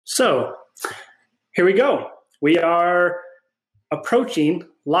So here we go. We are approaching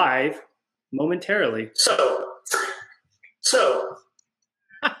live momentarily. So,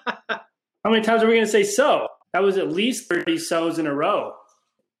 how many times are we going to say so? That was at least 30 so's in a row.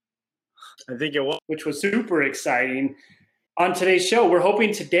 I think it was. Which was super exciting. On today's show, we're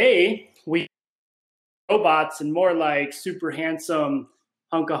hoping today we robots and more like super handsome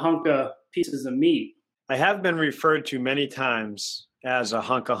hunka pieces of meat. I have been referred to many times as a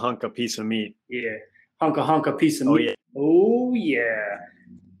hunka piece of meat. Yeah, hunka piece of meat. Yeah. Oh yeah.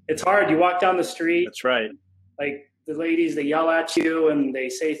 It's hard. You walk down the street. That's right. Like the ladies, they yell at you and they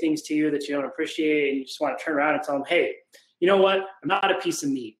say things to you that you don't appreciate, and you just want to turn around and tell them, hey, you know what? I'm not a piece of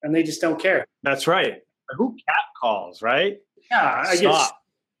meat. And they just don't care. That's right. Who cat calls, right? Yeah. Stop.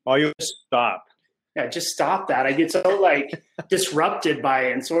 You stop. Yeah, just stop that. I get so disrupted by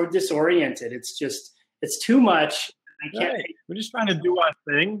it and sort of disoriented. It's too much. I can't. Right. We're just trying to do our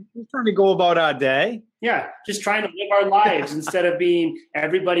thing. We're trying to go about our day. Yeah, just trying to live our lives instead of being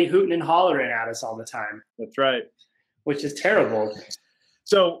everybody hooting and hollering at us all the time. That's right. Which is terrible.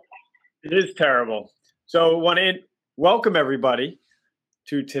 So it is terrible. So I want to welcome everybody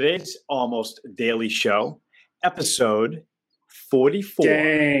to today's almost daily show, episode 44.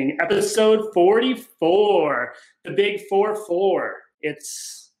 Dang, episode 44, the big 4-4.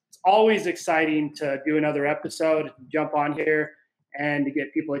 It's always exciting to do another episode, jump on here, and to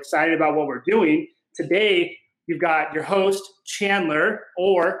get people excited about what we're doing. Today, you've got your host, Chandler,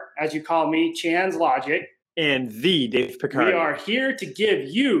 or as you call me, Chan's Logic. And the Dave Picardi. We are here to give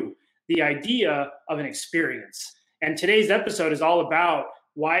you the idea of an experience. And today's episode is all about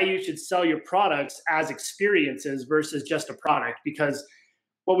why you should sell your products as experiences versus just a product. Because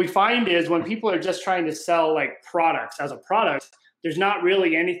what we find is when people are just trying to sell like products as a product, there's not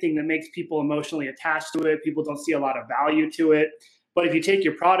really anything that makes people emotionally attached to it. People don't see a lot of value to it. But if you take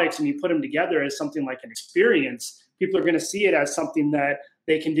your products and you put them together as something like an experience, people are going to see it as something that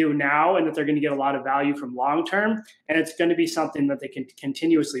they can do now and that they're going to get a lot of value from long term. And it's going to be something that they can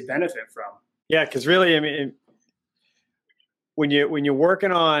continuously benefit from. Yeah, because really, I mean, when you're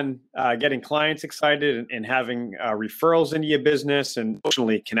working on getting clients excited and having referrals into your business and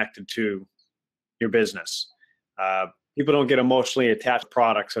emotionally connected to your business, people don't get emotionally attached to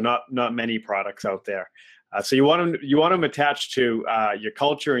products, or not many products out there. So you want them attached to your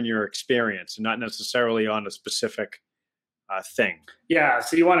culture and your experience, and not necessarily on a specific thing. Yeah.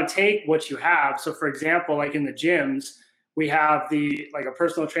 So you want to take what you have. So for example, like in the gyms, we have a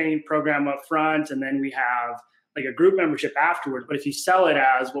personal training program up front, and then we have like a group membership afterwards. But if you sell it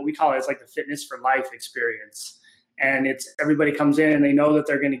as what we call it, it's like the fitness for life experience. And it's everybody comes in and they know that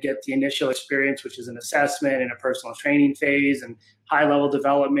they're going to get the initial experience, which is an assessment and a personal training phase and high level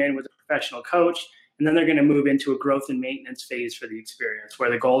development with a professional coach. And then they're going to move into a growth and maintenance phase for the experience,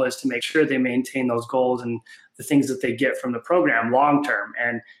 where the goal is to make sure they maintain those goals and the things that they get from the program long term.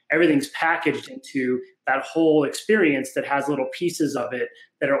 And everything's packaged into that whole experience that has little pieces of it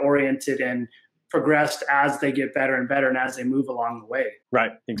that are oriented and progressed as they get better and better and as they move along the way.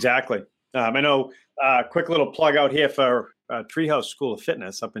 Right, exactly. I know, quick little plug out here for Treehouse School of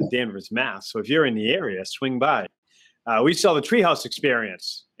Fitness up in Danvers, Mass. So if you're in the area, swing by. We sell the Treehouse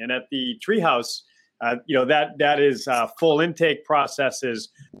experience. And at the Treehouse, that is full intake processes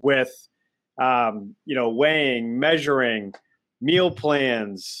with, weighing, measuring, meal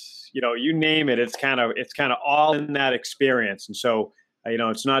plans, you name it. It's kind of all in that experience. And so,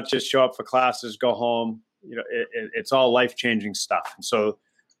 it's not just show up for classes, go home, it's all life-changing stuff. And so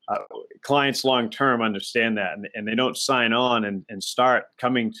clients long-term understand that, and they don't sign on and start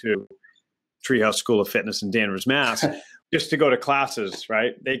coming to Treehouse School of Fitness in Danvers, Mass. just to go to classes,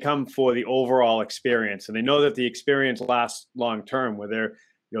 right? They come for the overall experience, and they know that the experience lasts long term, where they're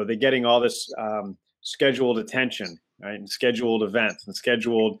getting all this scheduled attention, right, and scheduled events and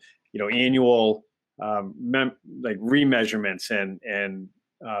scheduled annual remeasurements and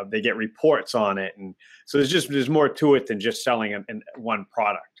they get reports on it, and so there's more to it than just selling one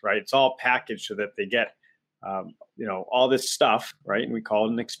product, right? It's all packaged so that they get all this stuff, right? And we call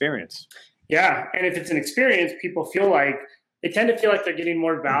it an experience. Yeah. And if it's an experience, people tend to feel like they're getting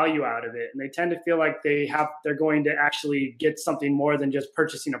more value out of it. And they tend to feel like they're going to actually get something more than just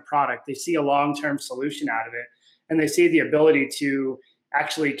purchasing a product. They see a long-term solution out of it, and they see the ability to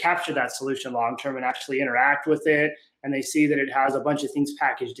actually capture that solution long-term and actually interact with it. And they see that it has a bunch of things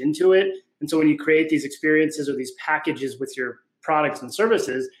packaged into it. And so when you create these experiences or these packages with your products and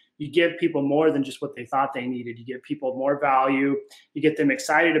services, you give people more than just what they thought they needed. You give people more value, you get them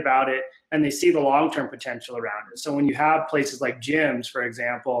excited about it, and they see the long-term potential around it. So when you have places like gyms, for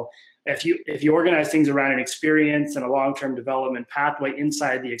example, If you organize things around an experience and a long-term development pathway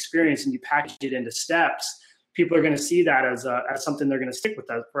inside the experience, and you package it into steps, people are going to see that as something they're going to stick with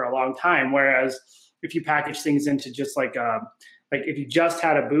us for a long time. Whereas if you package things into just like if you just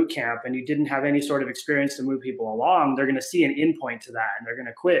had a boot camp and you didn't have any sort of experience to move people along, they're going to see an endpoint to that and they're going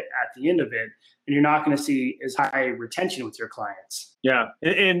to quit at the end of it. And you're not going to see as high retention with your clients. Yeah.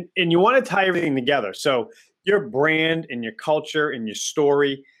 And you want to tie everything together. So your brand and your culture and your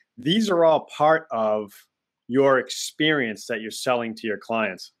story, these are all part of your experience that you're selling to your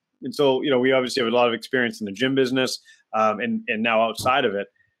clients. And so, we obviously have a lot of experience in the gym business and now outside of it.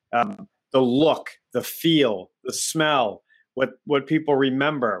 The look, the feel, the smell, what people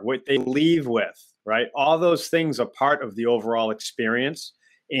remember, what they leave with, right? All those things are part of the overall experience.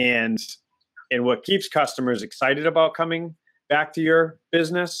 And what keeps customers excited about coming back to your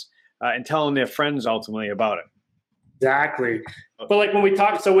business and telling their friends ultimately about it. Exactly. But like when we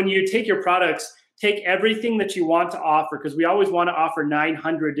talk, so when you take your products, take everything that you want to offer, because we always want to offer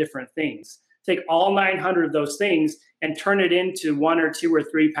 900 different things. Take all 900 of those things and turn it into 1 or 2 or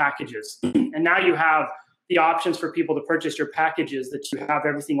 3 packages. And now you have the options for people to purchase your packages that you have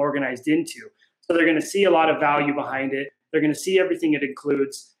everything organized into. So they're going to see a lot of value behind it. They're going to see everything it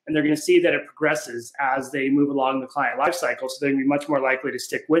includes, and they're going to see that it progresses as they move along the client lifecycle. So they're going to be much more likely to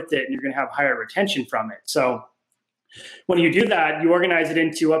stick with it, and you're going to have higher retention from it. So when you do that, you organize it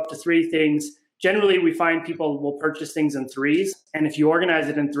into up to 3 things. Generally, we find people will purchase things in 3s. And if you organize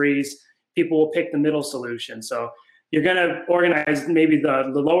it in 3s, people will pick the middle solution. So you're going to organize maybe the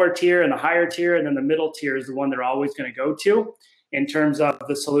lower tier and the higher tier, and then the middle tier is the one they're always going to go to in terms of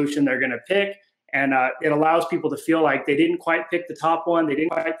the solution they're going to pick. And it allows people to feel like they didn't quite pick the top one, they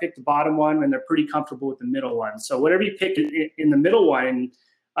didn't quite pick the bottom one, and they're pretty comfortable with the middle one. So whatever you pick in the middle one,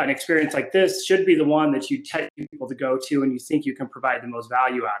 an experience like this should be the one that you tell people to go to and you think you can provide the most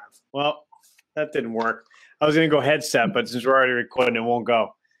value out of. Well, that didn't work. I was going to go headset, but since we're already recording, it won't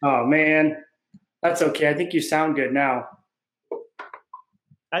go. Oh, man. That's okay. I think you sound good now.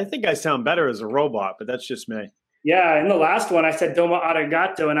 I think I sound better as a robot, but that's just me. Yeah, in the last one, I said domo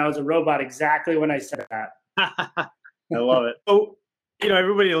arigato, and I was a robot exactly when I said that. I love it. So,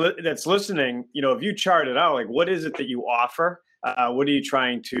 everybody that's listening, if you chart it out, like what is it that you offer? What are you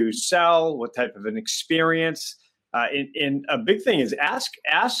trying to sell? What type of an experience? And a big thing is ask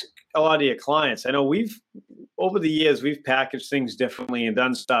a lot of your clients. I know over the years, we've packaged things differently and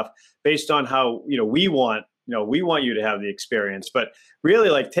done stuff based on how, we want you to have the experience, but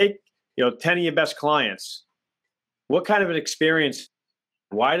really like take, 10 of your best clients. What kind of an experience?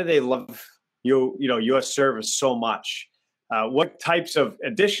 Why do they love your service so much? What types of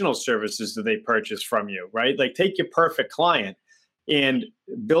additional services do they purchase from you, right? Like take your perfect client and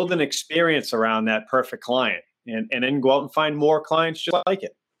build an experience around that perfect client and then go out and find more clients just like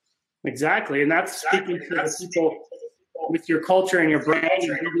it. Exactly. And that's speaking to the people with your culture and your brand.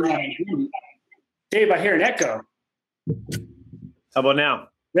 Dave, I hear an echo. How about now?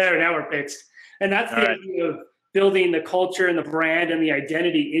 Now we're fixed. And that's the idea of building the culture and the brand and the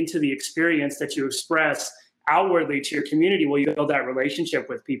identity into the experience that you express outwardly to your community. Well, you build that relationship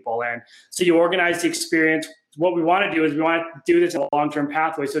with people. And so you organize the experience. What we want to do is we want to do this in a long-term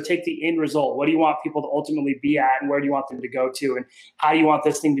pathway. So take the end result. What do you want people to ultimately be at, and where do you want them to go to, and how do you want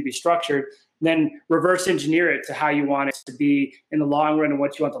this thing to be structured? Then reverse engineer it to how you want it to be in the long run and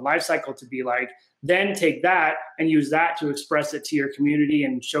what you want the life cycle to be like. Then take that and use that to express it to your community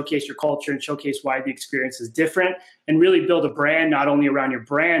and showcase your culture and showcase why the experience is different, and really build a brand not only around your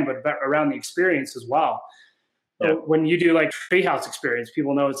brand, but around the experience as well. Yeah. So when you do like Treehouse experience,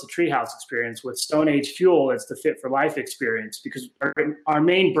 people know it's a Treehouse experience. With Stone Age Fuel, it's the Fit for Life experience, because our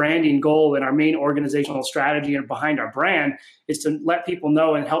main branding goal and our main organizational strategy and behind our brand is to let people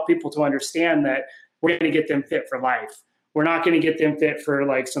know and help people to understand that we're going to get them fit for life. We're not going to get them fit for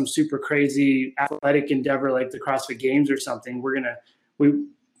like some super crazy athletic endeavor like the CrossFit Games or something. We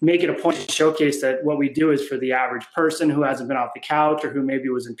make it a point to showcase that what we do is for the average person who hasn't been off the couch or who maybe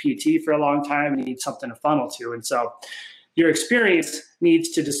was in PT for a long time and needs something to funnel to. And so your experience needs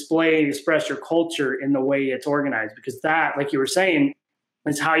to display and express your culture in the way it's organized, because that, like you were saying,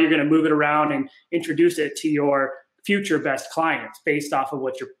 is how you're going to move it around and introduce it to your future best clients based off of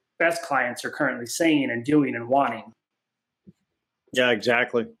what your best clients are currently saying and doing and wanting. Yeah,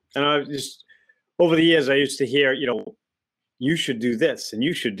 exactly. And I just, over the years, I used to hear, you should do this and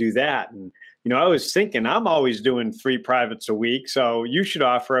you should do that. And, I was thinking I'm always doing 3 privates a week, so you should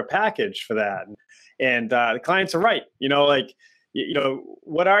offer a package for that. And the clients are right.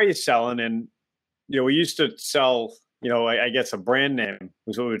 What are you selling? And, we used to sell, I guess a brand name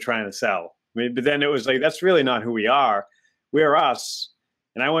was what we were trying to sell. I mean, but then it was like, that's really not who we are. We're us.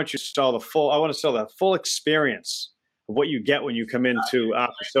 and I want you to sell I want to sell the full experience of what you get when you come into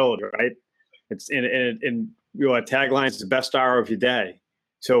our facility, right? It's in our tagline is the best hour of your day.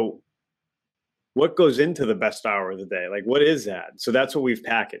 So what goes into the best hour of the day? Like, what is that? So that's what we've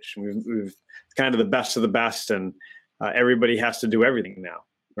packaged. We've kind of the best of the best, and everybody has to do everything now,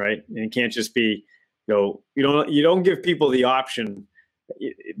 right? And it can't just be, you don't give people the option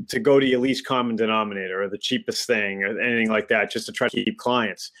to go to your least common denominator or the cheapest thing or anything like that just to try to keep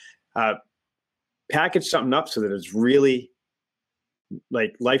clients. Package something up so that it's really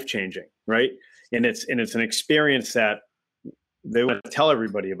like life-changing, right? And it's an experience that they want to tell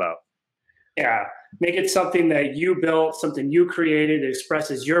everybody about. Yeah, make it something that you built, something you created, that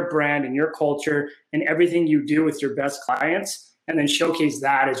expresses your brand and your culture and everything you do with your best clients, and then showcase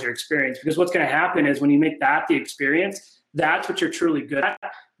that as your experience. Because what's going to happen is when you make that the experience, that's what you're truly good at.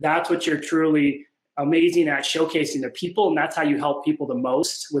 That's what you're truly amazing at, showcasing to people, and that's how you help people the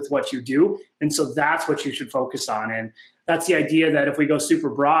most with what you do. And so that's what you should focus on. And that's the idea that if we go super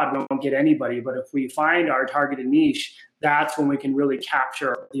broad, we won't get anybody. But if we find our targeted niche, that's when we can really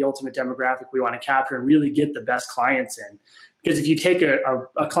capture the ultimate demographic we want to capture and really get the best clients in. Because if you take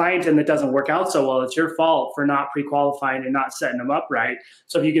a client in that doesn't work out so well, it's your fault for not pre-qualifying and not setting them up right.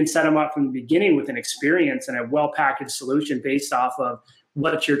 So if you can set them up from the beginning with an experience and a well-packaged solution based off of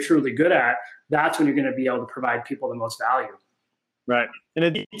what you're truly good at, that's when you're going to be able to provide people the most value. Right. And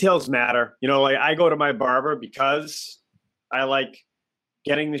the details matter. Like I go to my barber because I like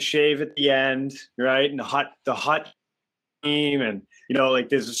getting the shave at the end, right? And the hot team, and like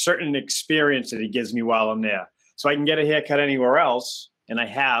there's a certain experience that he gives me while I'm there. So I can get a haircut anywhere else, and I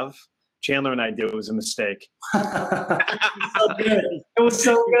have. Chandler and I did. It was a mistake. So good. It was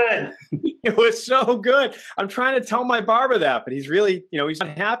so good. It was so good. I'm trying to tell my barber that, but he's really, he's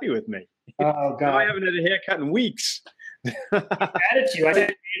not happy with me. Oh God! I haven't had a haircut in weeks. Mad at you. I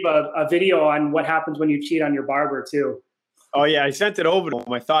did a video on what happens when you cheat on your barber too. Oh yeah, I sent it over to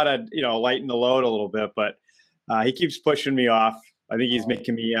him. I thought I'd lighten the load a little bit, but he keeps pushing me off. I think he's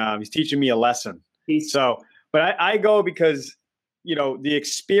making me. He's teaching me a lesson. But I go because the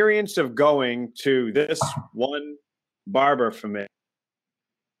experience of going to this one barber for me.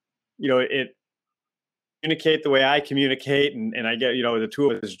 It communicate the way I communicate, and I get the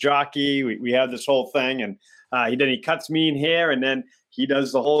two of us jockey. We have this whole thing, and he cuts me in hair, and then he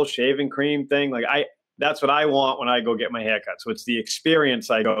does the whole shaving cream thing. Like that's what I want when I go get my haircut. So it's the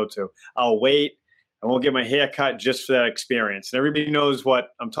experience I go to. I'll wait. I won't get my hair cut just for that experience. And everybody knows what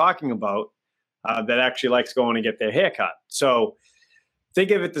I'm talking about that actually likes going to get their hair cut. So think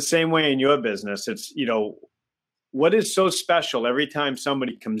of it the same way in your business. It's, what is so special every time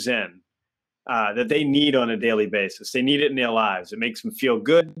somebody comes in that they need on a daily basis. They need it in their lives. It makes them feel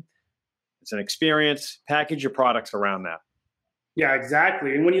good. It's an experience. Package your products around that. Yeah,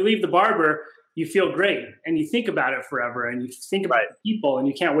 exactly. And when you leave the barber, you feel great and you think about it forever and you think about people and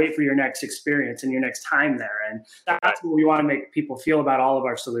you can't wait for your next experience and your next time there. And that's what we want to make people feel about all of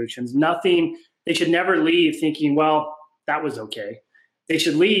our solutions. They should never leave thinking, well, that was okay. They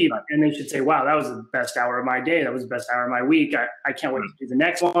should leave and they should say, wow, that was the best hour of my day. That was the best hour of my week. I can't wait to do the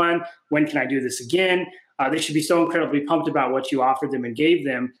next one. When can I do this again? They should be so incredibly pumped about what you offered them and gave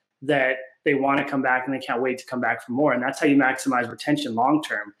them that they want to come back and they can't wait to come back for more. And that's how you maximize retention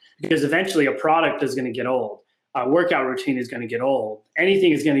long-term, because eventually a product is going to get old. A workout routine is going to get old.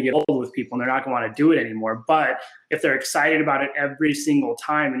 Anything is going to get old with people and they're not going to want to do it anymore. But if they're excited about it every single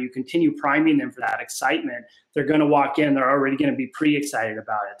time and you continue priming them for that excitement, they're going to walk in, they're already going to be pre-excited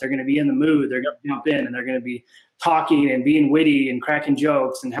about it. They're going to be in the mood. They're going to jump in and they're going to be talking and being witty and cracking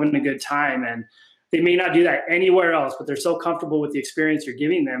jokes and having a good time. And they may not do that anywhere else, but they're so comfortable with the experience you're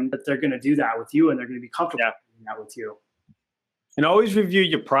giving them that they're going to do that with you and they're going to be comfortable doing that with you. And always review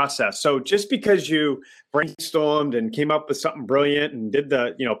your process. So just because you brainstormed and came up with something brilliant and did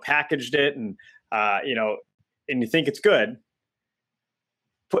packaged it and, and you think it's good,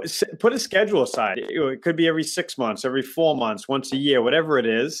 put a schedule aside. It could be every 6 months, every 4 months, once a year, whatever it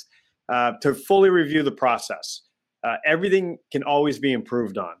is, to fully review the process. Everything can always be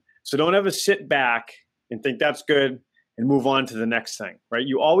improved on. So don't ever sit back and think that's good and move on to the next thing, right?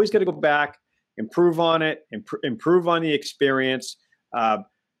 You always got to go back, improve on it, improve on the experience,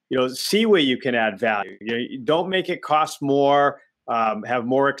 see where you can add value. Don't make it cost more, have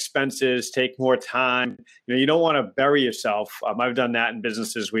more expenses, take more time. You don't want to bury yourself. I've done that in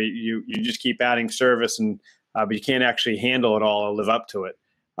businesses where you just keep adding service but you can't actually handle it all or live up to it.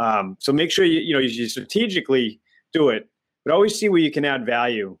 So make sure you strategically do it, but always see where you can add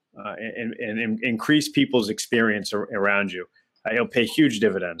value and increase people's experience around you. It'll pay huge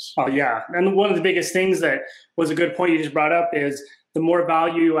dividends. Oh, yeah. And one of the biggest things that was a good point you just brought up is the more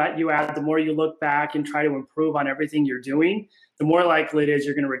value you add, the more you look back and try to improve on everything you're doing, the more likely it is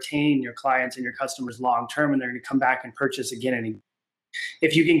you're going to retain your clients and your customers long term, and they're going to come back and purchase again and again.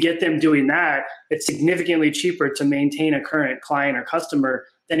 If you can get them doing that, it's significantly cheaper to maintain a current client or customer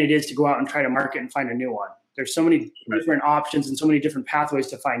than it is to go out and try to market and find a new one. There's so many different options and so many different pathways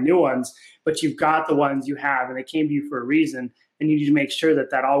to find new ones, but you've got the ones you have and they came to you for a reason. And you need to make sure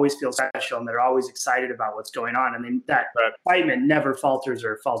that always feels special and they're always excited about what's going on. And then that excitement never falters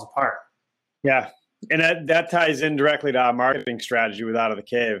or falls apart. Yeah. And that ties in directly to our marketing strategy with Out of the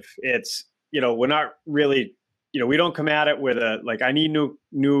Cave. It's, we're not really, we don't come at it with I need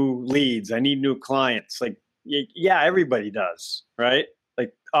new leads. I need new clients. Yeah, everybody does, right?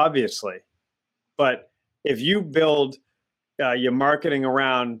 Obviously. But if you build your marketing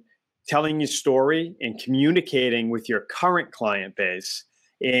around telling your story and communicating with your current client base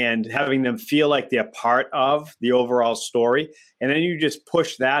and having them feel like they're part of the overall story, and then you just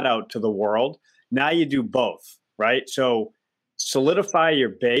push that out to the world, now you do both, right? So solidify your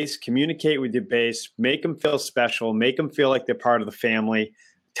base, communicate with your base, make them feel special, make them feel like they're part of the family,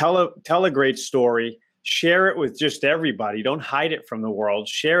 tell a great story, share it with just everybody. Don't hide it from the world,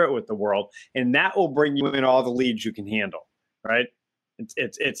 share it with the world, and that will bring you in all the leads you can handle, right?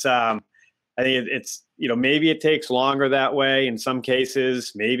 I think it's, maybe it takes longer that way in some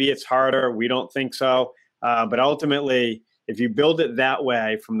cases, maybe it's harder. We don't think so. But ultimately, if you build it that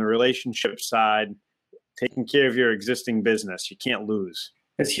way from the relationship side, taking care of your existing business, you can't lose.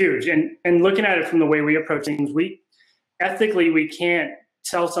 It's huge. And looking at it from the way we approach things, we can't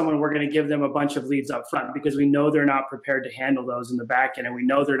tell someone we're going to give them a bunch of leads up front because we know they're not prepared to handle those in the back end, and we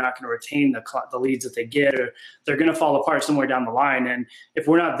know they're not going to retain the leads that they get, or they're going to fall apart somewhere down the line. And if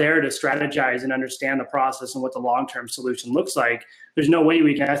we're not there to strategize and understand the process and what the long-term solution looks like, there's no way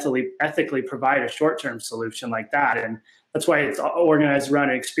we can ethically provide a short-term solution like that. And that's why it's organized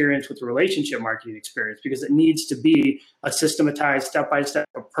around an experience with a relationship marketing experience, because it needs to be a systematized step-by-step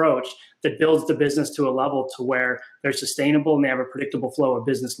approach that builds the business to a level to where they're sustainable and they have a predictable flow of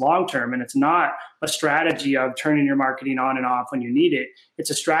business long-term. And it's not a strategy of turning your marketing on and off when you need it. It's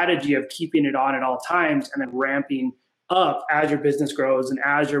a strategy of keeping it on at all times and then ramping up as your business grows and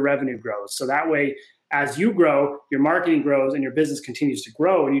as your revenue grows. So that way, as you grow, your marketing grows and your business continues to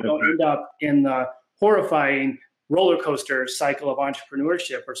grow, and you don't end up in the horrifying roller coaster cycle of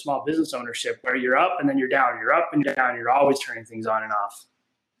entrepreneurship or small business ownership where you're up and then you're down, you're up and down, you're always turning things on and off.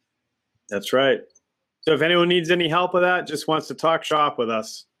 That's right. So if anyone needs any help with that, just wants to talk shop with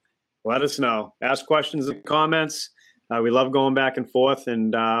us, let us know. Ask questions and comments. We love going back and forth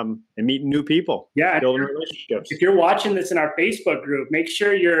and meeting new people. Yeah, building relationships. If you're watching this in our Facebook group, make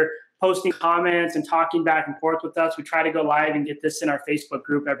sure you're posting comments and talking back and forth with us. We try to go live and get this in our Facebook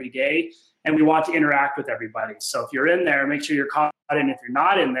group every day, and we want to interact with everybody. So if you're in there, make sure you're caught in. If you're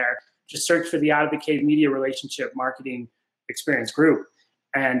not in there, just search for the Out of the Cave Media Relationship Marketing Experience group,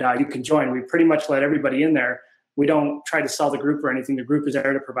 and you can join. We pretty much let everybody in there. We don't try to sell the group or anything. The group is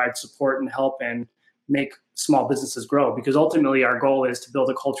there to provide support and help and make small businesses grow, because ultimately our goal is to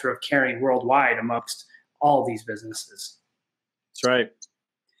build a culture of caring worldwide amongst all these businesses. That's right.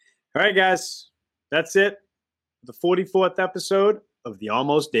 All right, guys, that's it. The 44th episode of the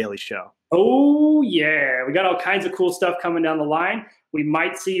Almost Daily Show. Oh, yeah. We got all kinds of cool stuff coming down the line. We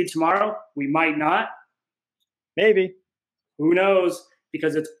might see you tomorrow. We might not. Maybe. Who knows?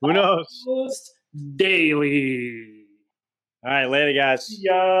 Because it's Almost Daily. All right, later, guys.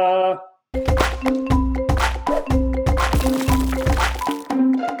 Yeah.